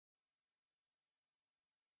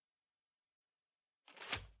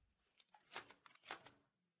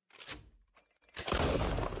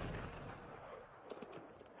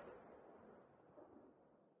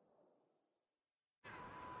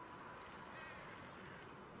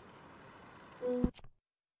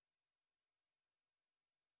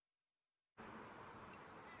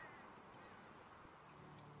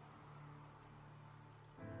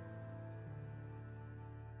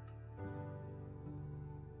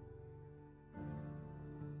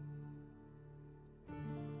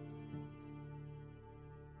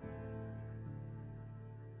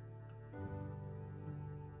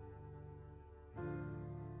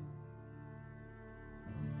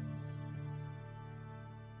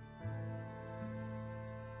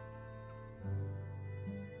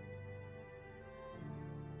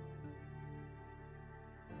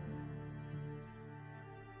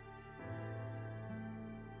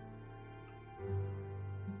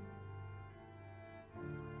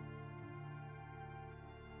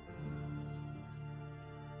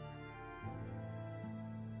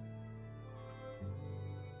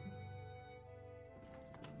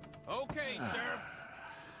Okay, Sheriff.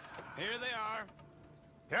 Here they are.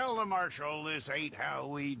 Tell the Marshal this ain't how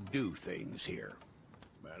we do things here.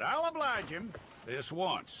 But I'll oblige him this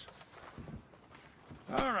once.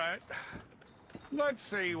 All right. Let's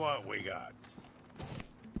see what we got.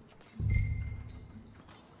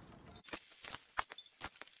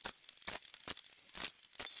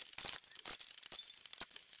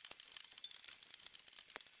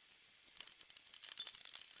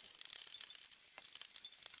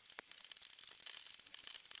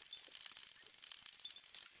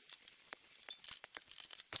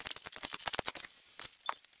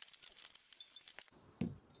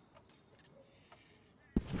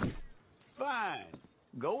 Fine.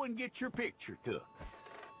 Go and get your picture took.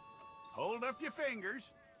 Hold up your fingers.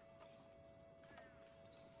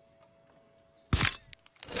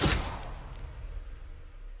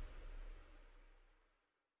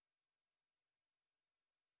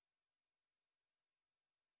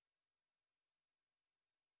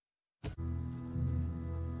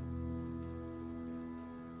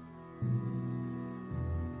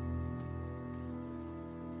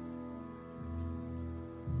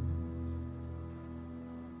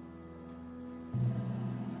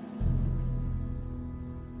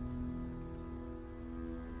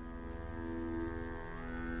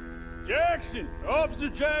 Jackson! Officer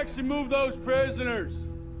Jackson, move those prisoners!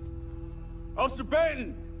 Officer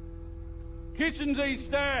Benton! Kitchens ain't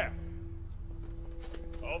staff!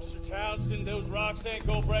 Officer Townsend, those rocks ain't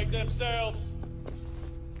gonna break themselves.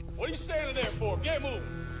 What are you standing there for? Get moving!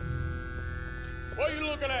 What are you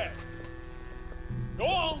looking at? Go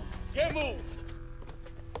on, get moving!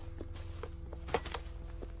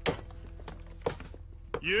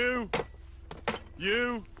 You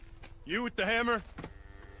with the hammer?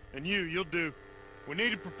 And you'll do. We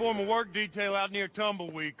need to perform a work detail out near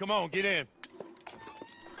Tumbleweed. Come on, get in.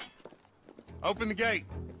 Open the gate.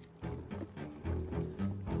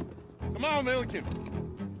 Come on, Milliken.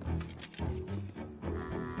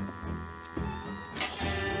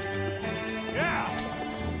 Yeah!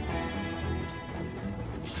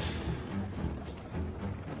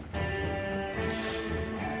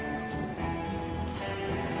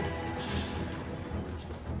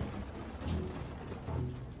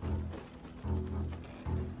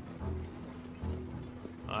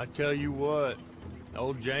 I tell you what,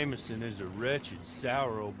 old Jameson is a wretched,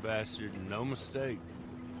 sour old bastard, and no mistake.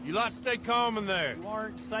 You lot stay calm in there. You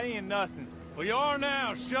aren't saying nothing. Well, you are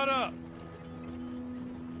now. Shut up.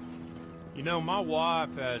 You know, my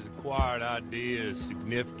wife has acquired ideas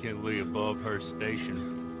significantly above her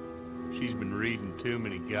station. She's been reading too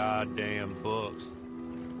many goddamn books.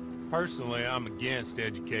 Personally, I'm against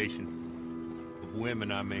education. Of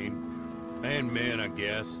women, I mean. And men, I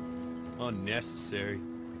guess. Unnecessary.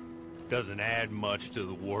 Doesn't add much to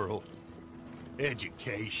the world.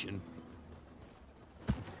 Education.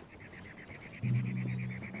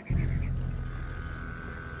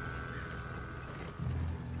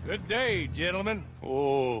 Good day, gentlemen.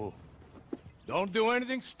 Oh. Don't do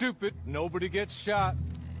anything stupid. Nobody gets shot.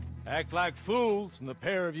 Act like fools, and the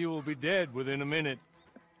pair of you will be dead within a minute.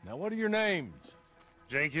 Now, what are your names?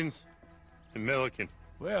 Jenkins and Milliken.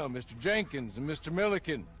 Well, Mr. Jenkins and Mr.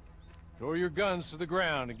 Milliken, throw your guns to the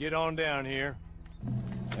ground and get on down here.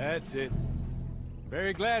 That's it.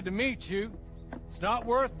 Very glad to meet you. It's not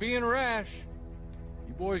worth being rash.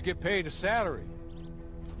 You boys get paid a salary.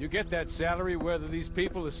 You get that salary whether these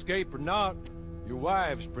people escape or not. Your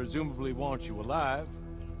wives presumably want you alive.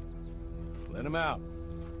 Let them out.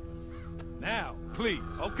 Now, please.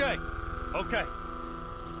 Okay.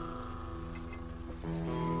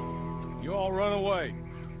 You all run away.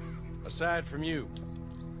 Aside from you.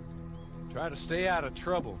 Try to stay out of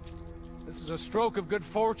trouble. This is a stroke of good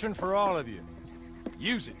fortune for all of you.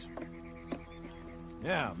 Use it.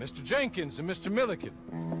 Now, Mr. Jenkins and Mr. Milliken,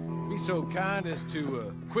 be so kind as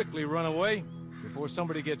to quickly run away before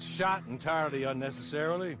somebody gets shot entirely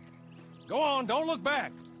unnecessarily. Go on, don't look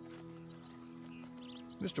back.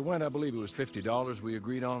 Mr. Wendt, I believe it was $50 we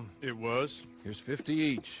agreed on. It was. Here's 50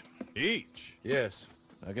 each. Each? Yes.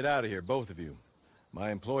 Now get out of here, both of you.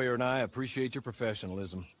 My employer and I appreciate your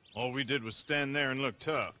professionalism. All we did was stand there and look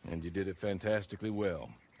tough. And you did it fantastically well.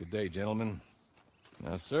 Good day, gentlemen.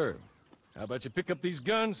 Now, sir, how about you pick up these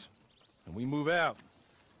guns, and we move out?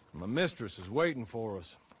 My mistress is waiting for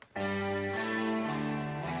us.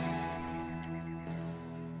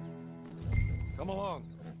 Come along.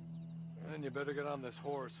 Then you better get on this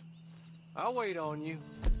horse. I'll wait on you.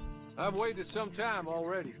 I've waited some time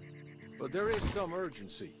already, but there is some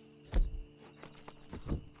urgency.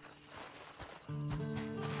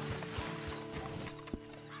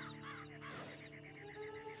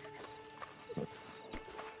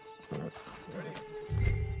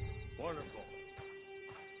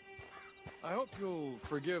 I hope you'll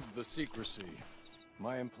forgive the secrecy.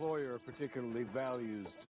 My employer particularly values...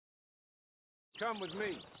 Come with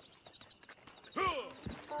me.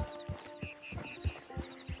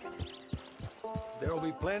 There will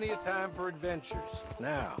be plenty of time for adventures.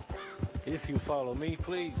 Now, if you follow me,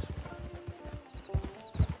 please.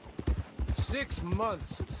 6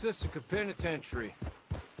 months at Sissica Penitentiary,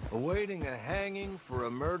 awaiting a hanging for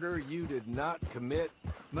a murder you did not commit.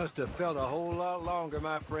 Must have felt a whole lot longer,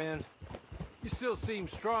 my friend. You still seem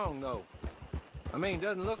strong, though. I mean,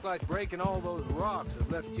 doesn't look like breaking all those rocks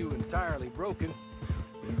has left you entirely broken,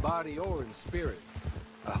 in body or in spirit.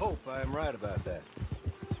 I hope I am right about that.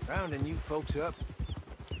 Rounding you folks up,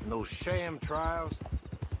 and those sham trials,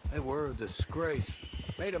 they were a disgrace.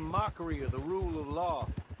 Made a mockery of the rule of law.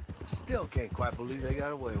 Still can't quite believe they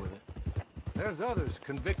got away with it. There's others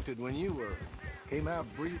convicted when you were. Came out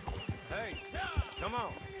breathing. Hey, come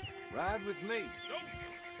on, ride with me.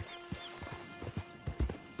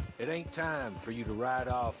 It ain't time for you to ride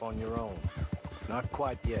off on your own. Not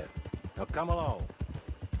quite yet. Now come along.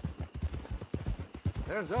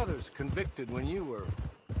 There's others convicted when you were.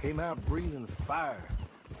 Came out breathing fire.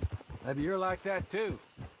 Maybe you're like that too.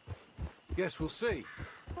 Guess we'll see.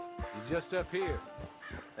 You're just up here.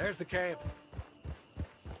 There's the camp.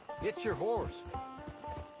 Get your horse.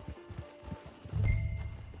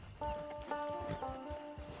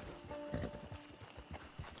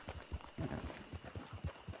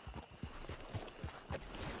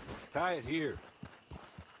 Tie it here.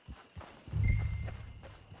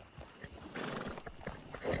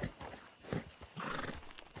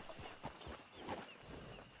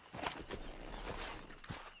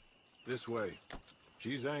 This way.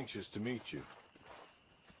 She's anxious to meet you.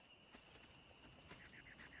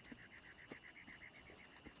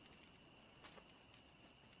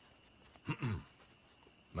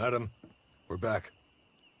 Madam, we're back.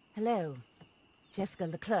 Hello. Jessica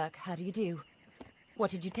Leclerc, how do you do? What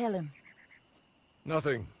did you tell him?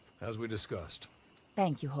 Nothing, as we discussed.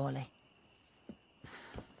 Thank you, Hawley.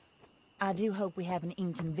 I do hope we haven't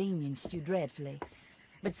inconvenienced you dreadfully.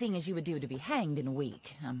 But seeing as you were due to be hanged in a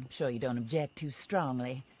week, I'm sure you don't object too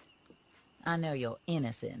strongly. I know you're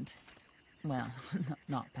innocent. Well,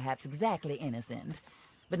 not perhaps exactly innocent,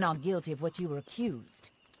 but not guilty of what you were accused.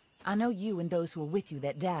 I know you and those who were with you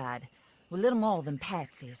that died were little more than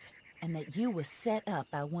patsies, and that you were set up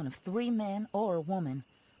by one of 3 men or a woman,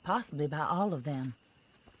 possibly by all of them.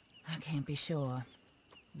 I can't be sure,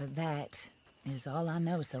 but that is all I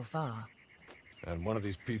know so far. And one of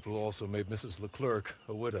these people also made Mrs. Leclerc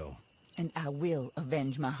a widow. And I will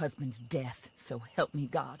avenge my husband's death, so help me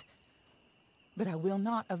God. But I will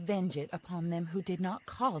not avenge it upon them who did not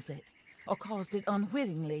cause it, or caused it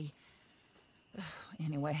unwittingly.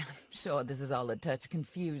 Anyway, I'm sure this is all a touch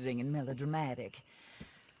confusing and melodramatic.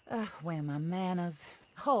 Where are my manners?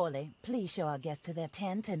 Hawley, please show our guests to their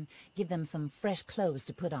tent and give them some fresh clothes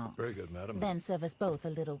to put on. Very good, madam. Then serve us both a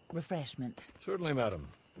little refreshment. Certainly, madam.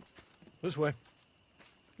 This way.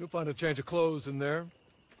 You'll find a change of clothes in there,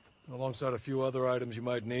 alongside a few other items you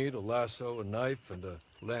might need, a lasso, a knife, and a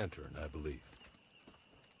lantern, I believe.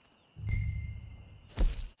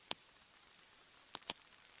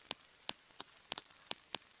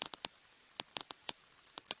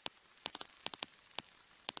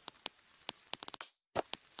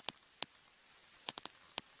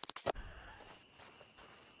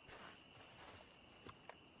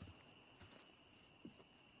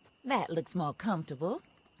 That looks more comfortable.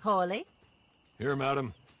 Hawley? Here,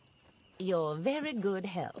 madam. Your very good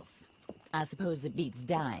health. I suppose it beats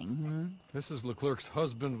dying, Mrs. Leclerc's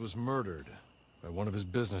husband was murdered by one of his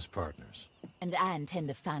business partners. And I intend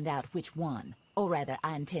to find out which one. Or rather,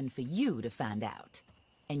 I intend for you to find out.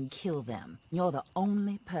 And kill them. You're the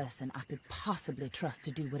only person I could possibly trust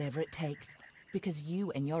to do whatever it takes. Because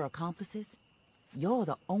you and your accomplices, you're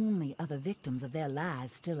the only other victims of their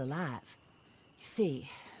lies still alive. You see,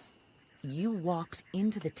 you walked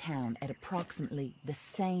into the town at approximately the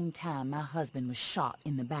same time my husband was shot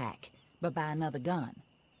in the back, but by another gun,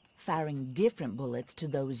 firing different bullets to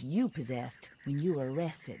those you possessed when you were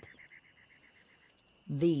arrested.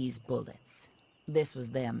 These bullets, this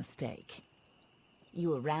was their mistake. You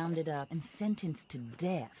were rounded up and sentenced to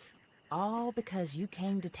death, all because you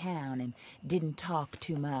came to town and didn't talk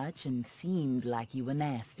too much and seemed like you were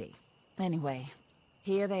nasty. Anyway,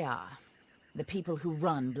 here they are. The people who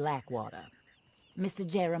run Blackwater. Mr.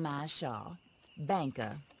 Jeremiah Shaw,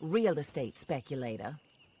 banker, real estate speculator,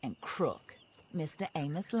 and crook. Mr.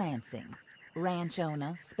 Amos Lansing, ranch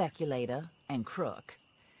owner, speculator, and crook.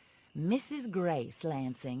 Mrs. Grace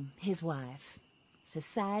Lansing, his wife,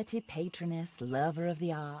 society patroness, lover of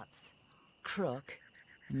the arts, crook,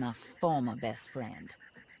 My former best friend.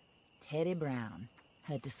 Teddy Brown,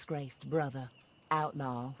 her disgraced brother,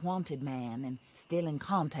 outlaw, wanted man, and still in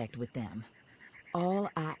contact with them. All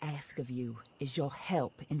I ask of you is your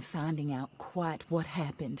help in finding out quite what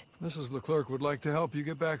happened. Mrs. Leclerc would like to help you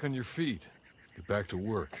get back on your feet. Get back to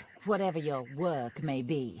work. Whatever your work may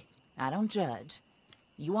be, I don't judge.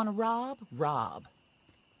 You want to rob? Rob.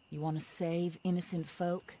 You want to save innocent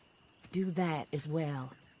folk? Do that as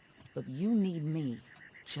well. But you need me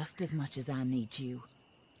just as much as I need you.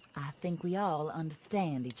 I think we all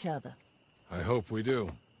understand each other. I hope we do.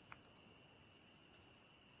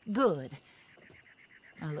 Good.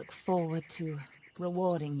 I look forward to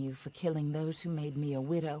rewarding you for killing those who made me a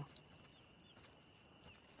widow.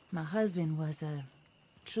 My husband was a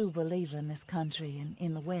true believer in this country and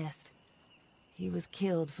in the West. He was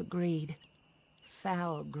killed for greed.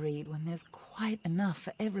 Foul greed when there's quite enough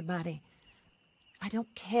for everybody. I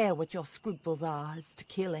don't care what your scruples are as to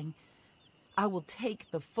killing. I will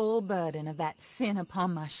take the full burden of that sin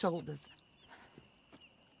upon my shoulders.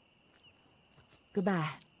 Goodbye,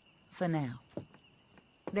 for now.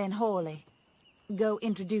 Then Hawley, go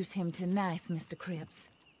introduce him to nice Mr. Cripps.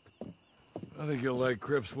 I think you'll like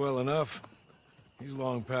Cripps well enough. He's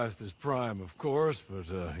long past his prime, of course,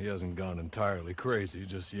 but he hasn't gone entirely crazy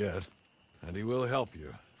just yet. And he will help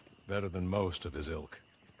you, better than most of his ilk.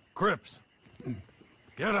 Cripps!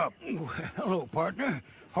 Get up! Hello, partner.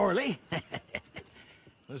 Harley.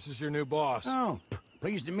 This is your new boss. Oh,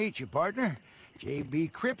 pleased to meet you, partner. J.B.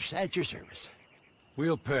 Cripps at your service.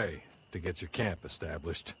 We'll pay to get your camp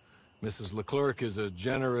established. Mrs. Leclerc is a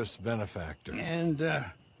generous benefactor. And,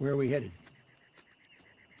 where are we headed?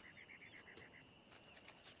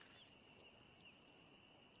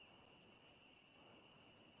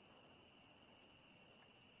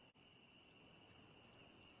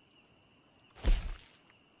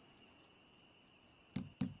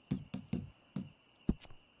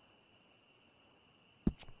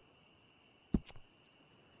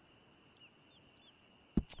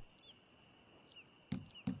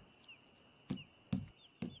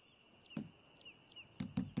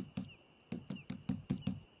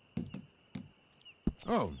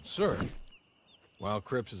 Oh, sir. While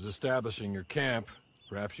Cripps is establishing your camp,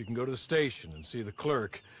 perhaps you can go to the station and see the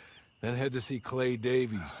clerk, then head to see Clay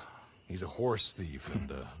Davies. He's a horse thief,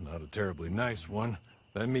 and not a terribly nice one.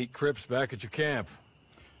 Then meet Cripps back at your camp.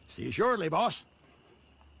 See you shortly, boss.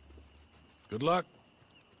 Good luck.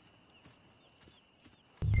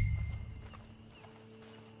 The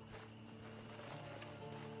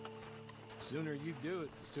sooner you do it,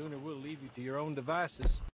 the sooner we'll leave you to your own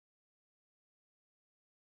devices.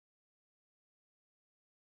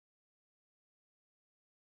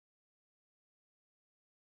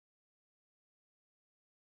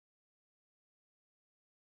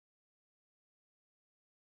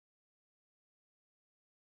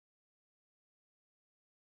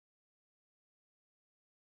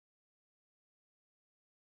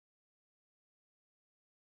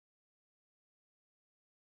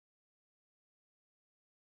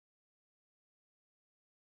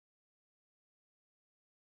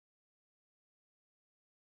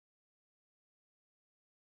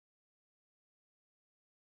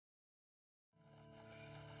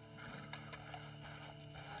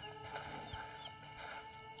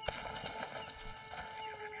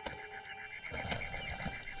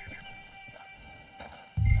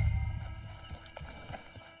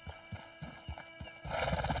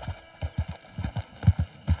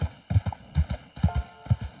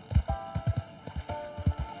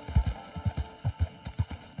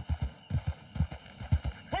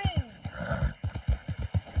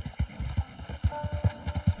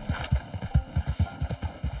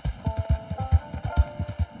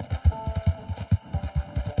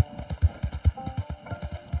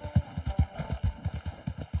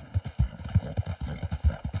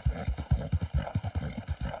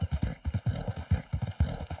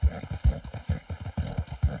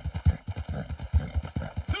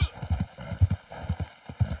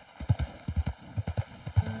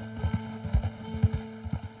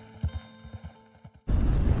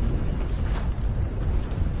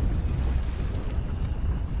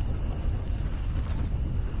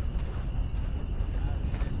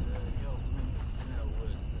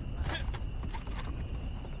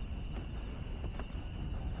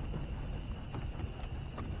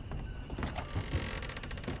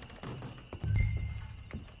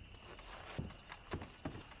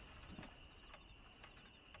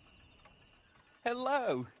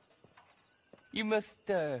 Hello. You must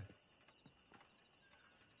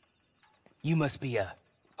be,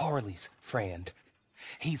 Harley's friend.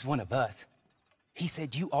 He's one of us. He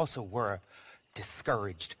said you also were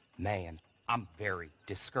discouraged man. I'm very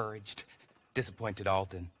discouraged. Disappointed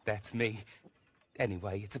Alden, that's me.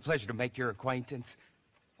 Anyway, it's a pleasure to make your acquaintance.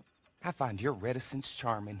 I find your reticence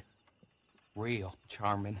charming. Real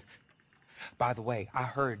charming. By the way, I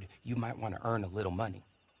heard you might want to earn a little money.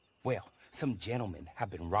 Well, some gentlemen have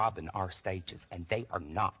been robbing our stages, and they are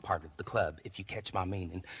not part of the club, if you catch my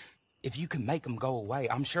meaning. If you can make them go away,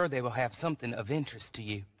 I'm sure they will have something of interest to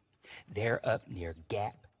you. They're up near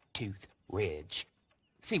Gap Tooth Ridge.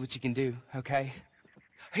 See what you can do, okay?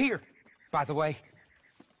 Here, by the way,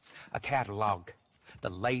 a catalog. The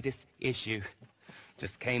latest issue.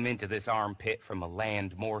 Just came into this armpit from a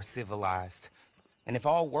land more civilized. And if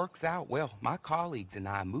all works out, well, my colleagues and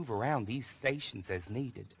I move around these stations as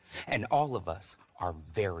needed. And all of us are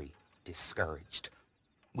very discouraged.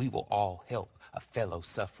 We will all help a fellow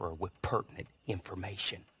sufferer with pertinent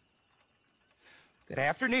information. Good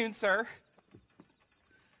afternoon, sir.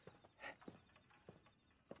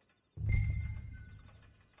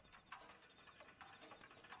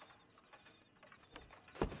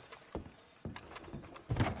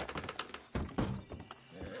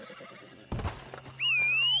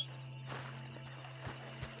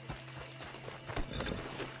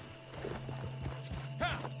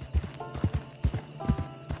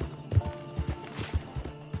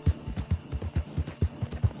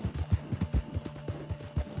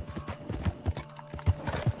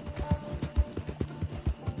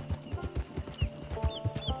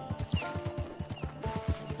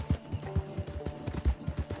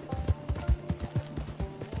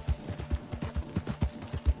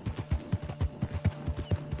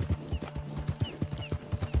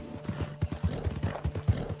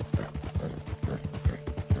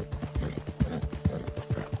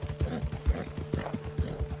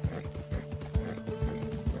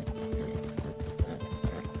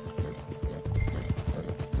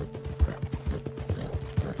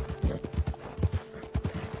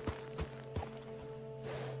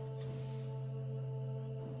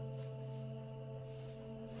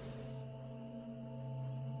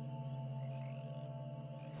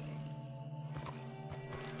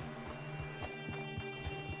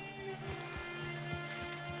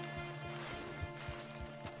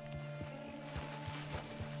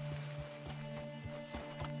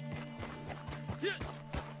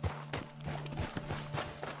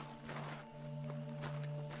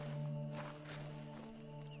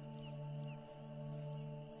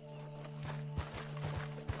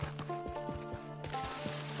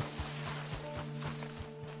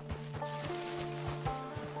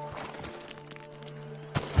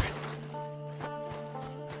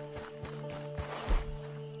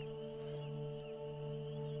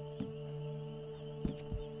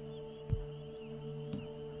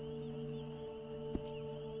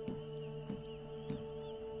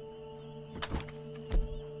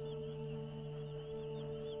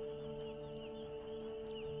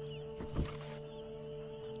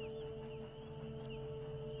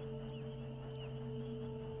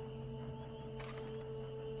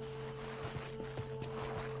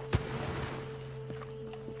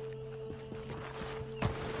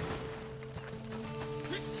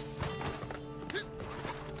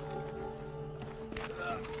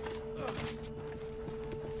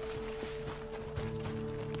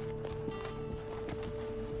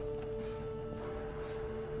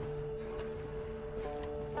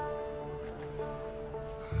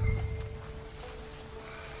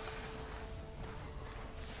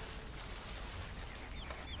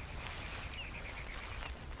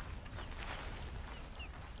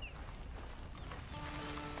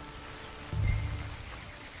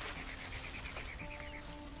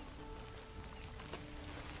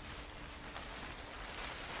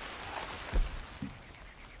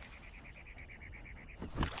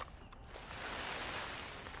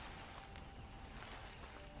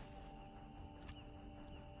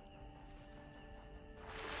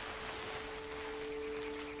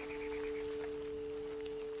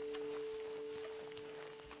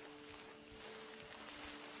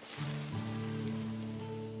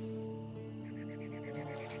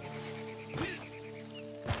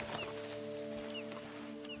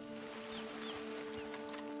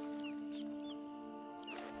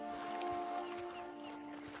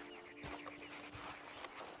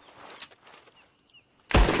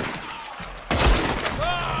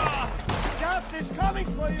 Is coming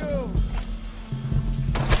for you!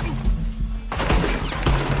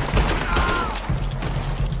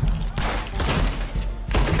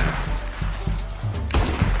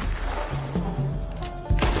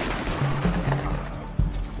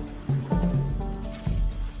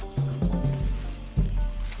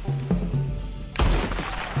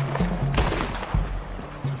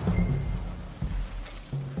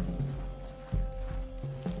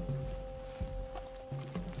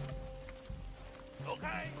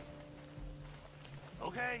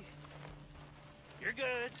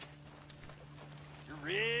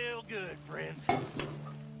 good, friend.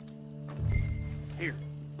 Here,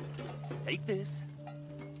 take this.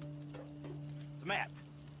 It's a map.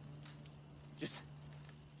 Just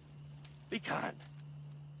be kind.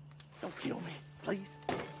 Don't kill me, please.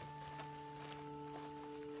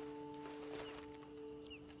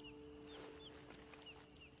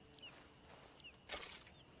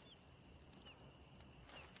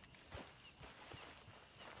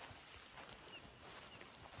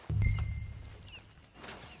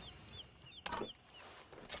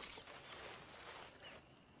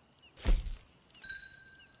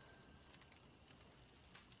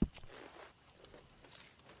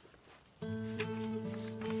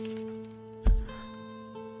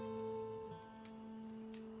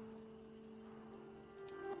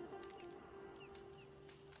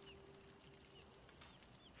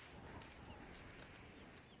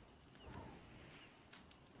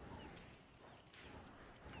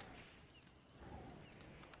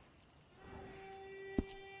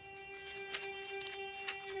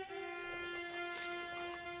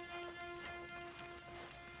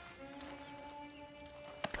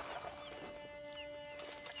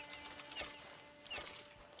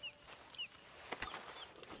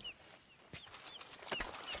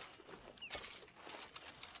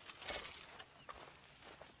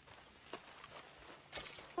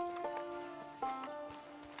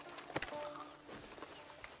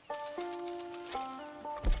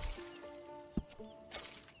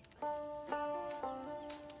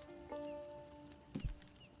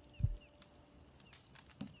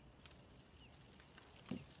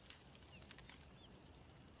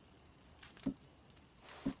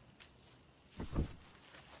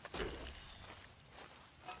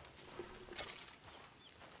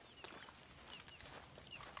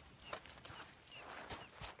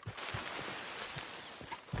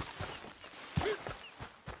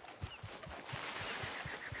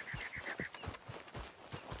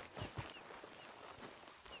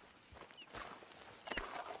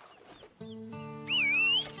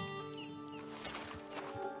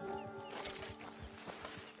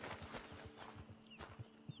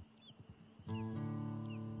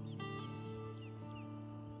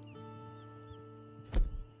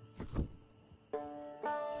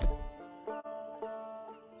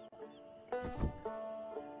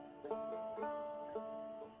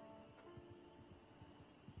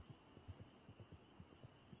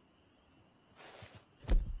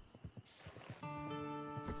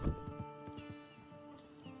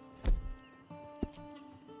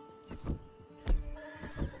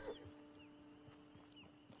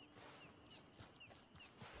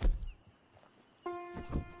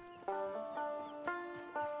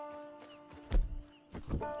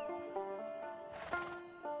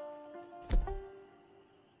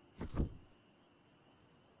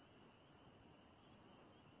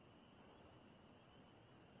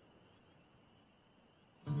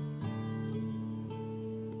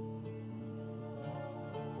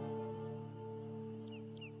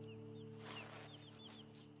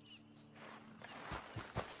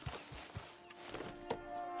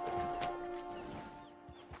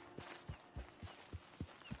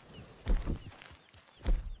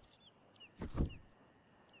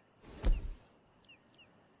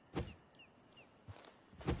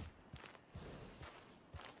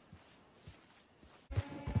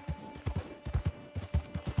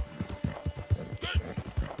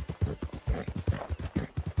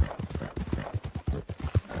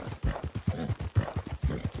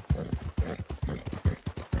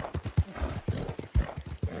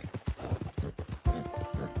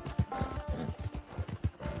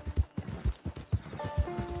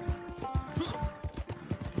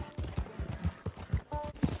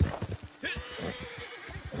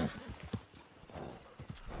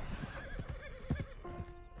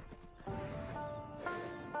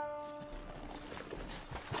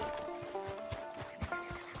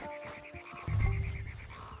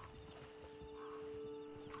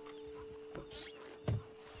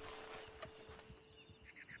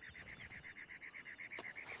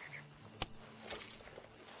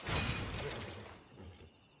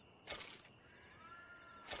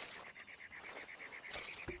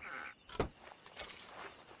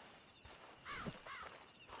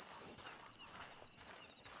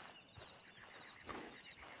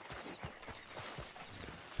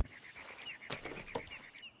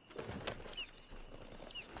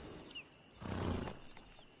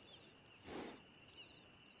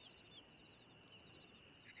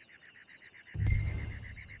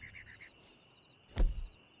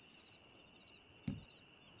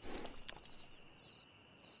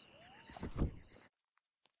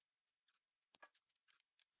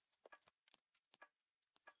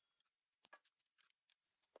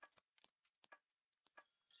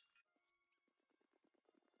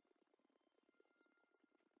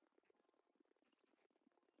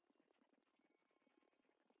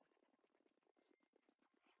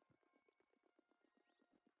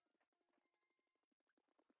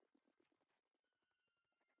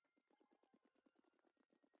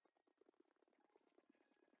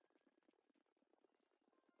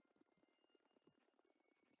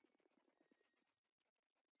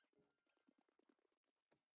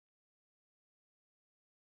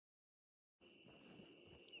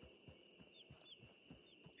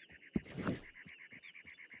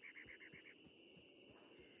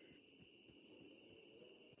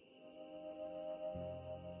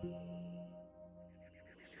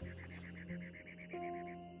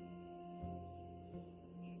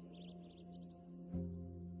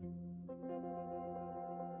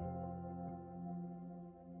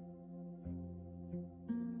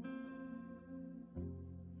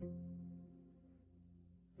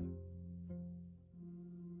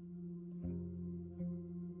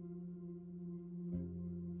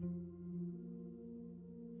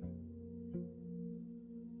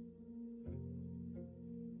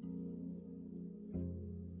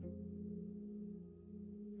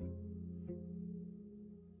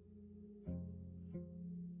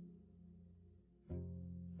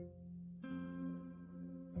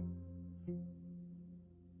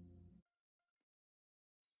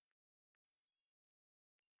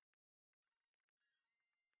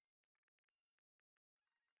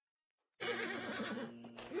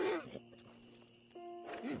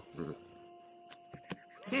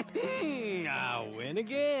 I win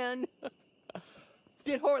again.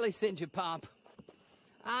 Did Horley send you, Pop?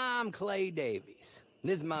 I'm Clay Davies.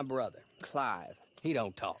 This is my brother, Clive. He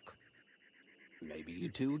don't talk. Maybe you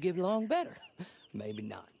two will get along better. Maybe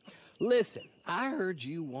not. Listen, I heard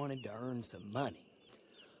you wanted to earn some money.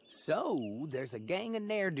 So, there's a gang of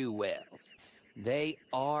ne'er-do-wells. They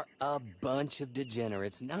are a bunch of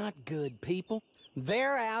degenerates, not good people.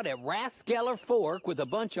 They're out at Raskeller Fork with a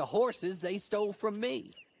bunch of horses they stole from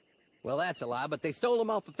me. Well, that's a lie, but they stole them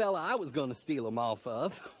off a fella I was gonna steal them off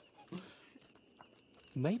of.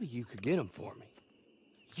 Maybe you could get them for me.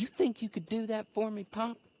 You think you could do that for me,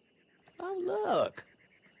 Pop? Oh, look.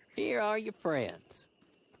 Here are your friends.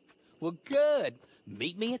 Well, good.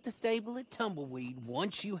 Meet me at the stable at Tumbleweed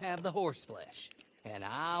once you have the horse flesh, and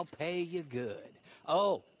I'll pay you good.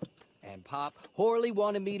 Oh, and Pop, Horley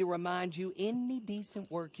wanted me to remind you, any decent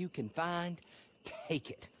work you can find, take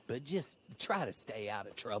it. But just try to stay out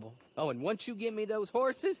of trouble. Oh, and once you give me those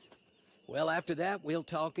horses, well, after that, we'll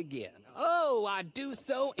talk again. Oh, I do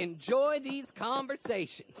so enjoy these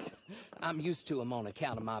conversations. I'm used to them on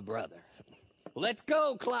account of my brother. Let's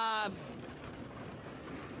go, Clive.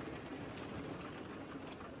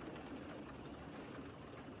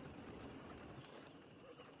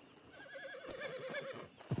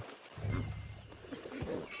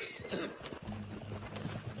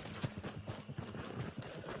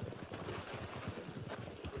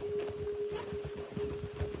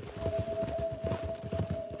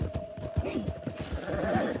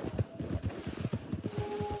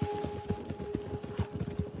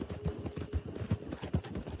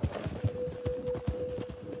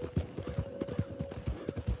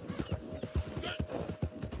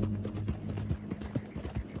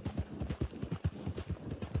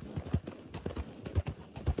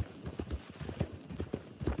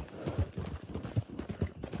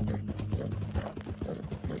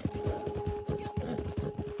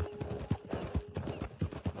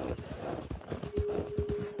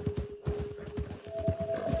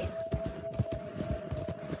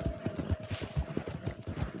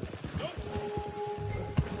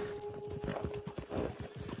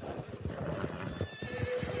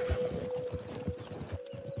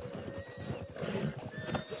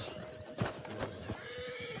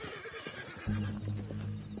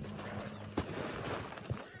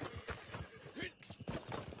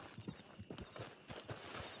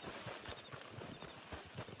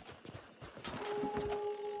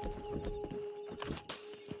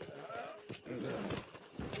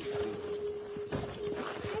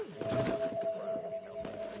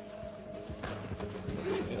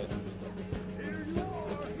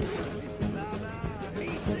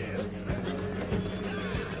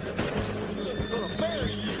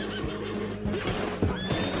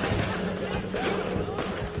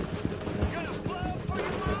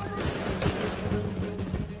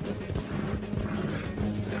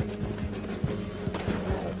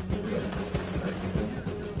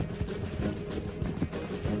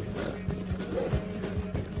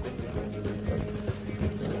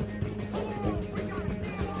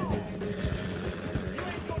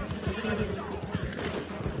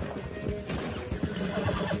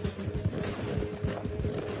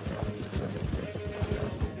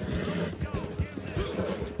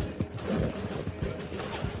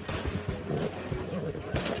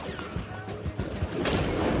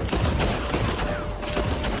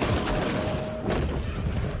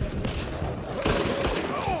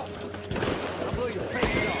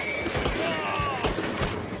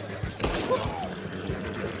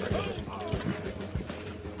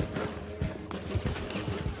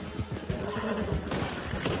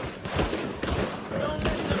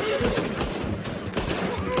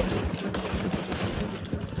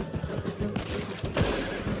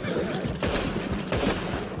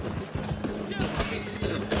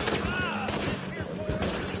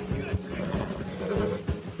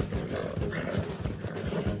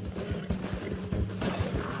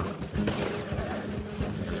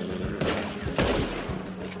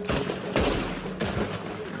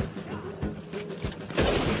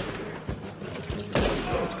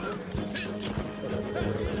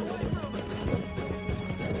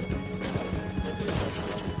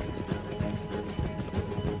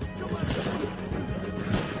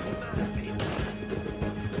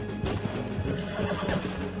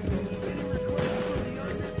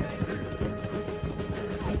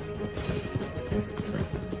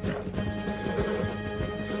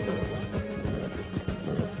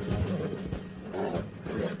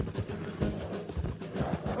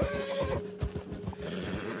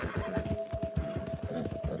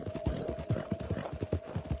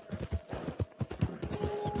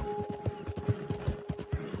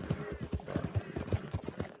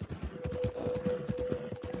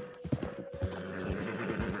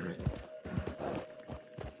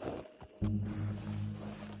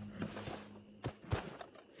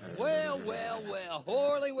 well, well.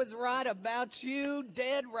 Horley was right about you,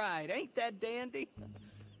 dead right. Ain't that dandy?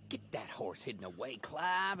 Get that horse hidden away,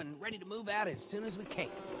 Clive, and ready to move out as soon as we can.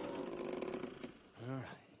 All right.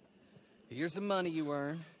 Here's the money you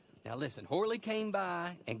earned. Now listen, Horley came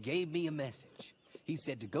by and gave me a message. He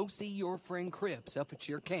said to go see your friend Cripps up at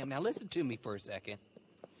your camp. Now listen to me for a second.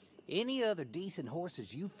 Any other decent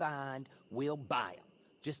horses you find, we'll buy them.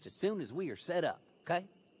 Just as soon as we are set up, okay?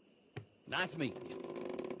 Nice meeting you.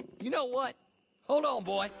 You know what? Hold on,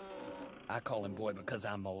 boy. I call him boy because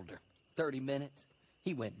I'm older. 30 minutes,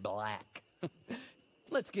 he went black.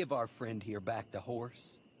 Let's give our friend here back the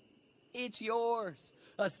horse. It's yours.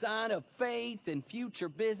 A sign of faith and future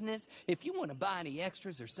business. If you want to buy any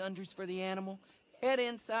extras or sundries for the animal, head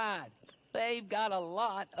inside. They've got a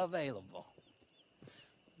lot available.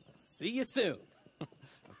 See you soon.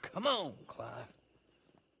 Come on, Clive.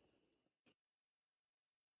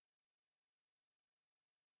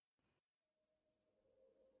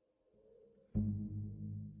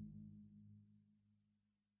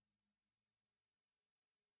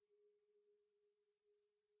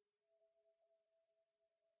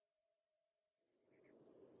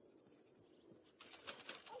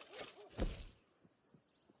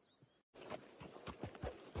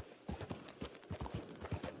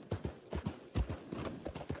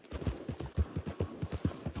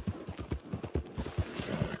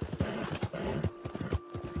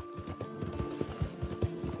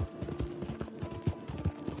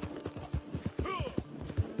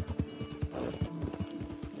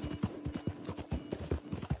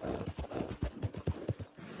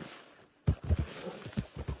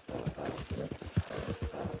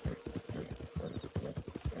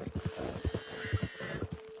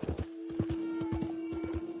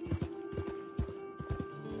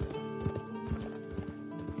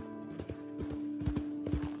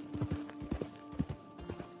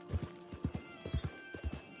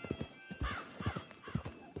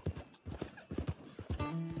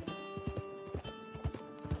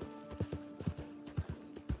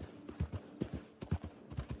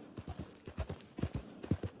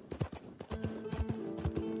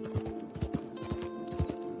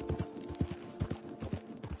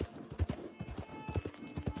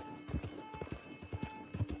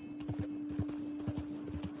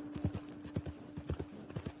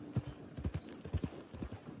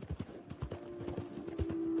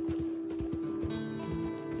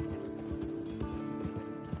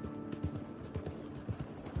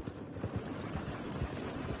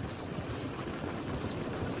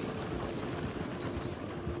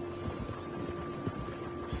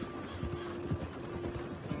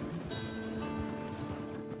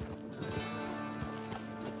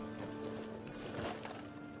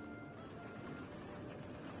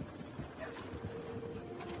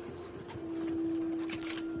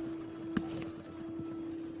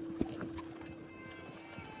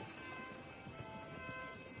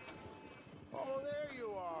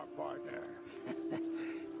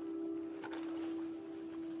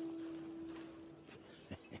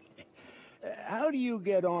 How do you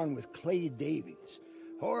get on with Clay Davies?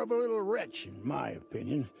 Horrible little wretch, in my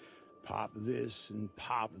opinion. Pop this and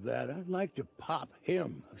pop that. I'd like to pop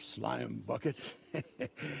him, a slime bucket.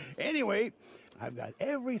 Anyway, I've got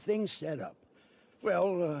everything set up.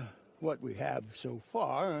 Well, what we have so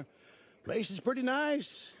far, place is pretty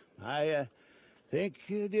nice. I think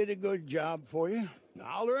you did a good job for you.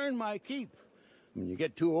 I'll earn my keep. When you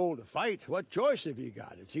get too old to fight, what choice have you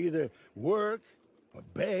got? It's either work or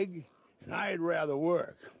beg, and I'd rather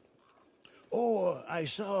work. Oh, I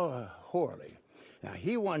saw Horley. Now,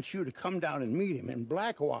 he wants you to come down and meet him in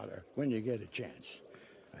Blackwater when you get a chance.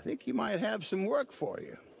 I think he might have some work for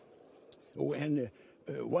you. Oh, and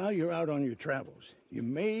while you're out on your travels, you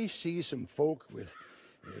may see some folk with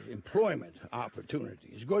employment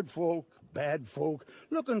opportunities. Good folk, bad folk,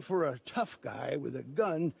 looking for a tough guy with a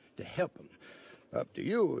gun to help them. Up to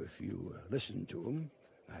you if you listen to them,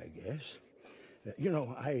 I guess. You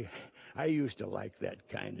know, I used to like that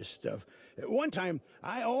kind of stuff. One time,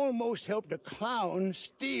 I almost helped a clown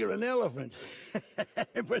steal an elephant.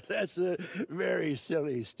 But that's a very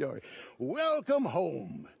silly story. Welcome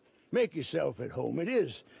home. Make yourself at home. It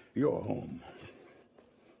is your home.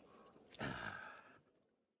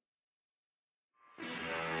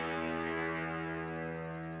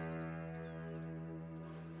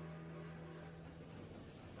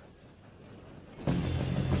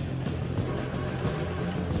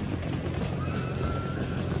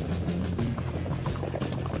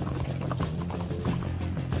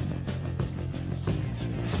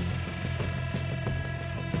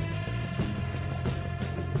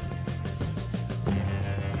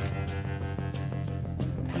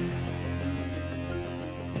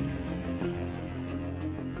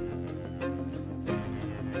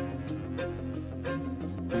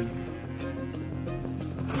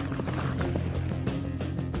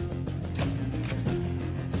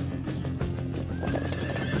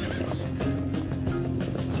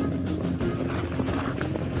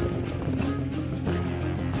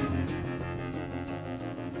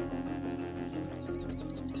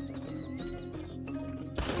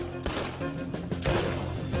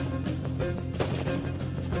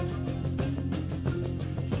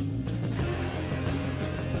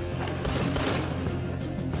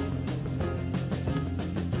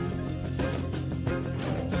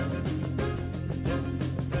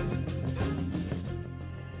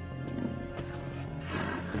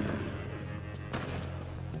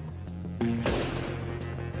 Alton.